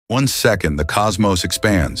One second, the cosmos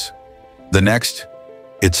expands. The next,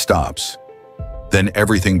 it stops. Then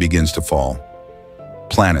everything begins to fall.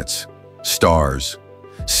 Planets, stars,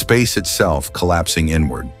 space itself collapsing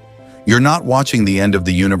inward. You're not watching the end of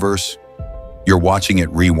the universe, you're watching it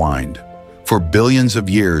rewind. For billions of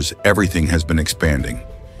years, everything has been expanding.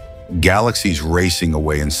 Galaxies racing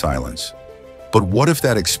away in silence. But what if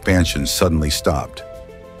that expansion suddenly stopped?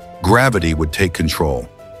 Gravity would take control.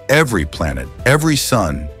 Every planet, every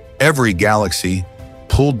sun, every galaxy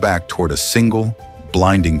pulled back toward a single,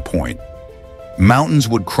 blinding point. Mountains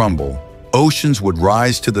would crumble, oceans would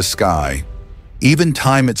rise to the sky, even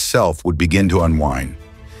time itself would begin to unwind.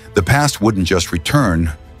 The past wouldn't just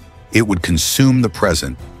return, it would consume the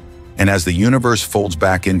present. And as the universe folds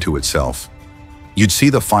back into itself, you'd see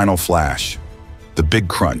the final flash, the big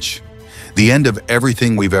crunch, the end of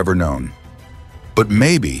everything we've ever known. But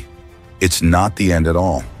maybe it's not the end at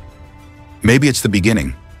all. Maybe it's the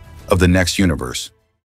beginning of the next universe.